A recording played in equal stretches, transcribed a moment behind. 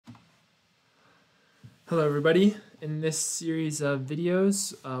Hello everybody. In this series of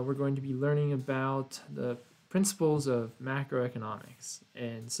videos, we're going to be learning about the principles of macroeconomics.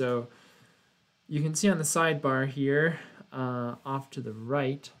 And so you can see on the sidebar here, off to the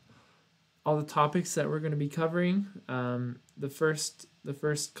right, all the topics that we're going to be covering. The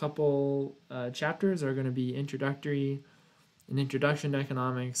first couple chapters are going to be Introductory, an introduction to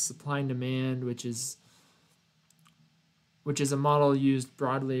economics, supply and demand, which is a model used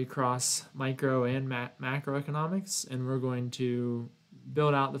broadly across micro and macroeconomics, and we're going to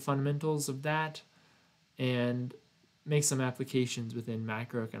build out the fundamentals of that and make some applications within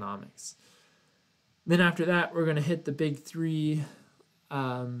macroeconomics. Then after that, we're going to hit the big three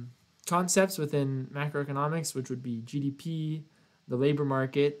concepts within macroeconomics, which would be GDP, the labor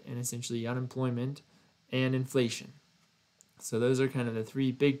market, and essentially unemployment, and inflation. So those are kind of the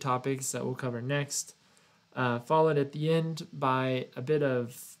three big topics that we'll cover next. Followed at the end by a bit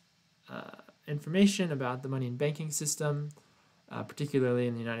of information about the money and banking system, particularly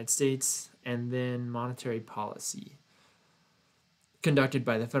in the United States, and then monetary policy conducted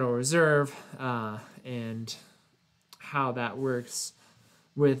by the Federal Reserve and how that works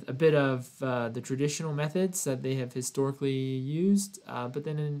with a bit of the traditional methods that they have historically used, but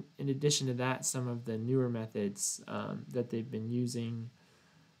then in addition to that, some of the newer methods that they've been using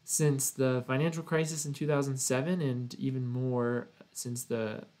since the financial crisis in 2007 and even more since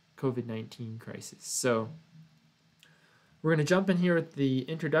the COVID-19 crisis. So we're going to jump in here with the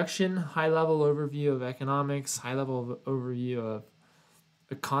introduction, high-level overview of economics, high-level overview of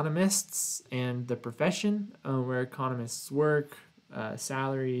economists and the profession, where economists work,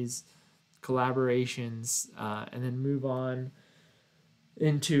 salaries, collaborations, and then move on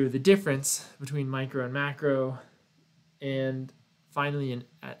into the difference between micro and macro, and finally,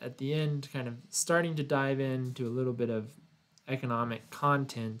 at the end, kind of starting to dive into a little bit of economic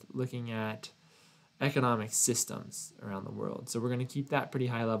content, looking at economic systems around the world. So we're going to keep that pretty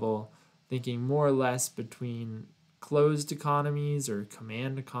high level, thinking more or less between closed economies or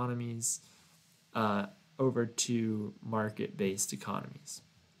command economies over to market-based economies.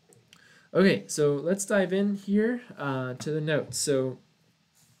 Okay, so let's dive in here to the notes. So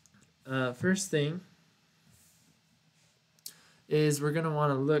first thing is we're going to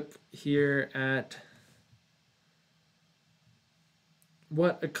want to look here at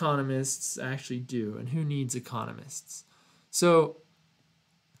what economists actually do and who needs economists. So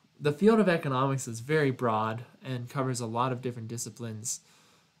the field of economics is very broad and covers a lot of different disciplines.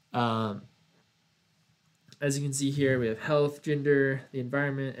 As you can see here, we have health, gender, the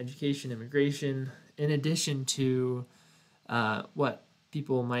environment, education, immigration, in addition to what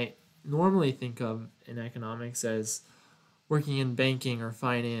people might normally think of in economics as working in banking or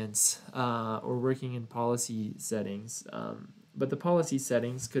finance, or working in policy settings. But the policy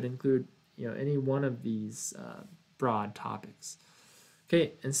settings could include any one of these broad topics.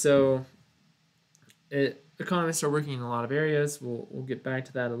 Okay, and so economists are working in a lot of areas. We'll get back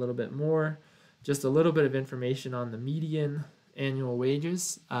to that a little bit more. Just a little bit of information on the median annual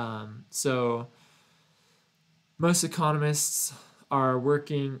wages. So most economists are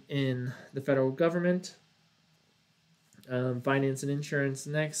working in the federal government. Finance and insurance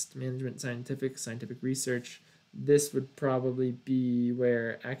next, management, scientific research. This would probably be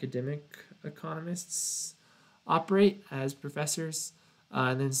where academic economists operate as professors,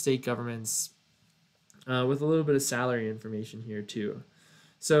 and then state governments with a little bit of salary information here too.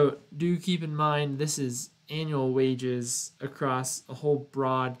 So do keep in mind this is annual wages across a whole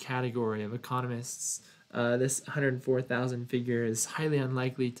broad category of economists. This 104,000 figure is highly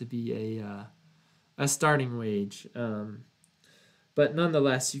unlikely to be a starting wage, but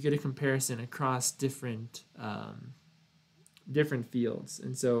nonetheless, you get a comparison across different fields.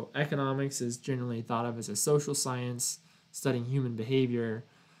 And so economics is generally thought of as a social science studying human behavior,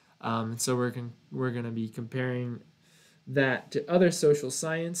 and so we're going to be comparing that to other social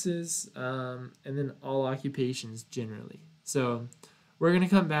sciences, and then all occupations generally. So we're going to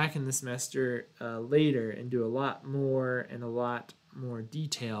come back in the semester later and do a lot more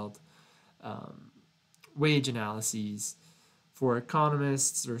detailed wage analyses for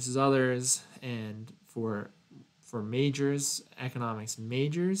economists versus others, and for majors, economics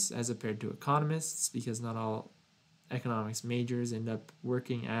majors as compared to economists, because not all economics majors end up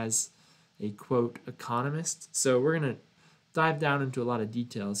working as a quote economist. So we're going to dive down into a lot of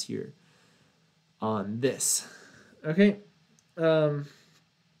details here on this. Okay, and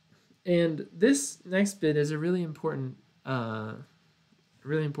this next bit is a really important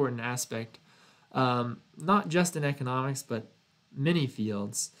aspect. Not just in economics, but many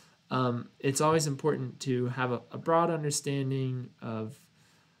fields. It's always important to have a broad understanding of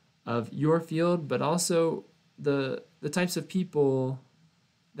of your field, but also the types of people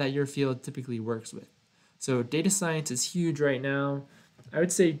that your field typically works with. So data science is huge right now. I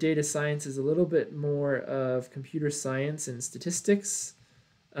would say data science is a little bit more of computer science and statistics,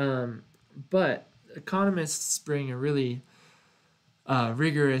 but economists bring a really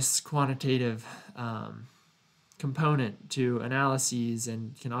rigorous quantitative component to analyses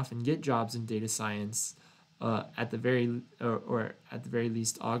and can often get jobs in data science at the very or at the very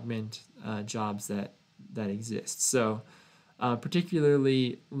least augment jobs that exist. So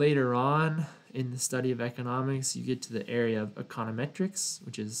particularly later on in the study of economics, you get to the area of econometrics,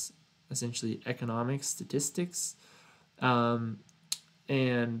 which is essentially economic statistics,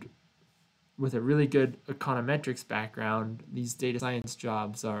 and with a really good econometrics background, these data science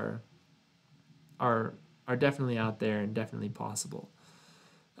jobs are definitely out there and definitely possible.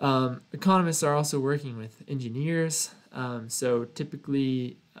 Economists are also working with engineers, so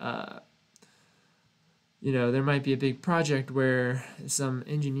typically, there might be a big project where some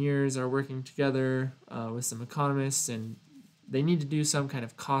engineers are working together with some economists, and they need to do some kind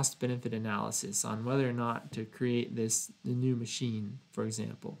of cost-benefit analysis on whether or not to create the new machine, for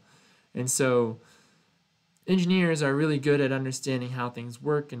example. And so engineers are really good at understanding how things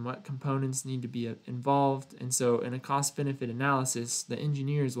work and what components need to be involved. And so in a cost-benefit analysis, the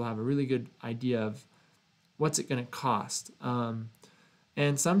engineers will have a really good idea of what's it going to cost.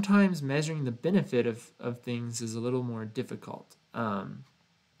 And sometimes measuring the benefit of things is a little more difficult. And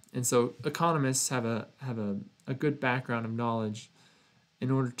so economists have a good background of knowledge in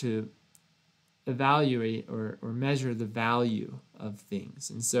order to evaluate or measure the value of things.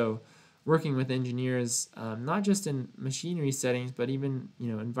 And so working with engineers, not just in machinery settings, but even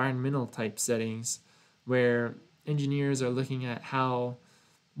environmental type settings, where engineers are looking at how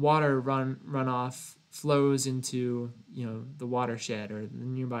water runoff flows into the watershed or the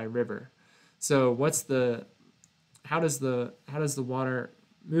nearby river. So how does the water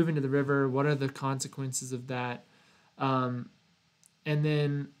move into the river? What are the consequences of that? And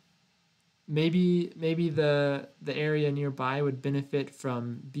then maybe the area nearby would benefit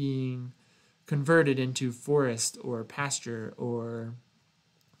from being converted into forest or pasture or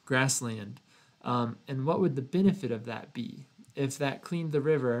grassland. And what would the benefit of that be? If that cleaned the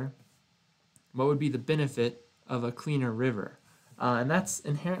river, what would be the benefit of a cleaner river? And that's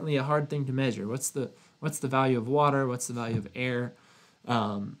inherently a hard thing to measure. What's the value of water? What's the value of air?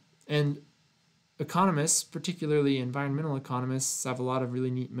 And economists, particularly environmental economists, have a lot of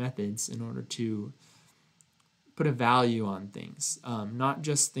really neat methods in order to put a value on things, not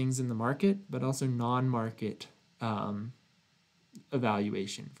just things in the market, but also non-market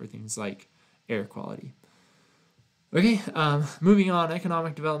evaluation for things like air quality. Okay, moving on,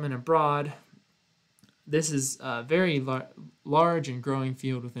 economic development abroad. This is a very large and growing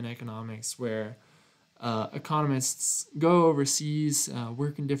field within economics where economists go overseas,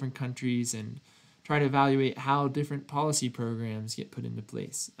 work in different countries, and try to evaluate how different policy programs get put into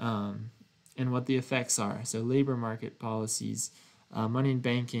place and what the effects are. So labor market policies, money and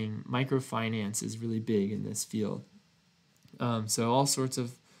banking, microfinance is really big in this field. So all sorts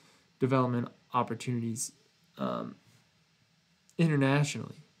of development opportunities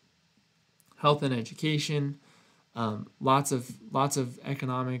internationally. Health and education, lots of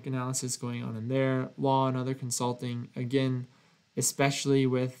economic analysis going on in there. Law and other consulting, again, especially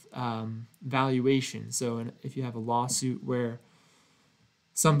with valuation. So if you have a lawsuit where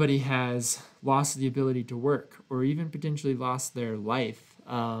somebody has lost the ability to work or even potentially lost their life,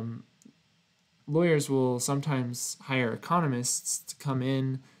 lawyers will sometimes hire economists to come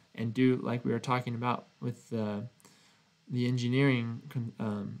in and do, like we were talking about with the engineering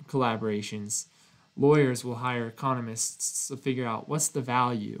collaborations. Lawyers will hire economists to figure out what's the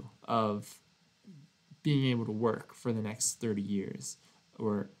value of being able to work for the next 30 years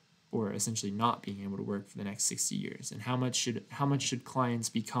or essentially not being able to work for the next 60 years, and how much should clients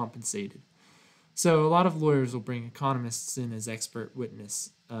be compensated. So a lot of lawyers will bring economists in as expert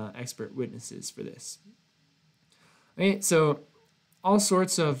witnesses for this. Okay, so all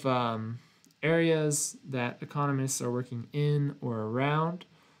sorts of areas that economists are working in or around.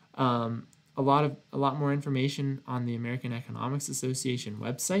 A lot more information on the American Economics Association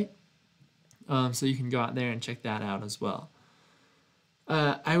website. So you can go out there and check that out as well.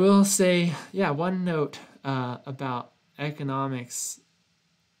 I will say, one note about economics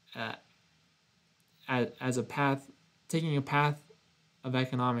as a path, taking a path of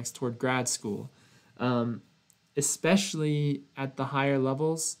economics toward grad school, especially at the higher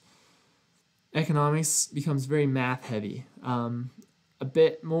levels. Economics becomes very math heavy, a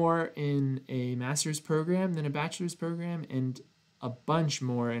bit more in a master's program than a bachelor's program, and a bunch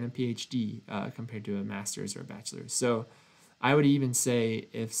more in a PhD compared to a master's or a bachelor's. So I would even say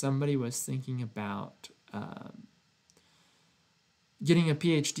if somebody was thinking about getting a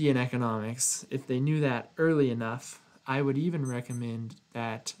PhD in economics, if they knew that early enough, I would even recommend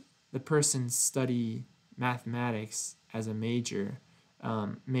that the person study mathematics as a major,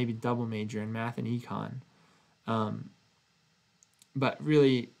 maybe double major in math and econ. But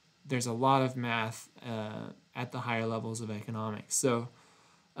really, there's a lot of math at the higher levels of economics. So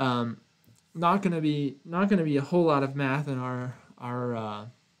not gonna be a whole lot of math in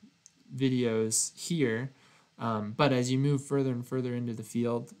our videos here. But as you move further and further into the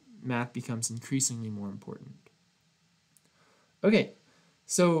field, math becomes increasingly more important. Okay,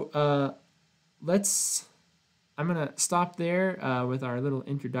 so I'm going to stop there with our little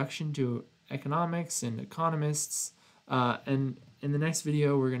introduction to economics and economists. And in the next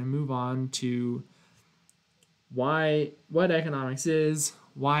video, we're going to move on to what economics is,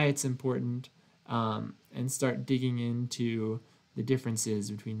 why it's important, and start digging into the differences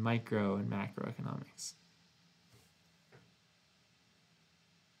between micro and macroeconomics.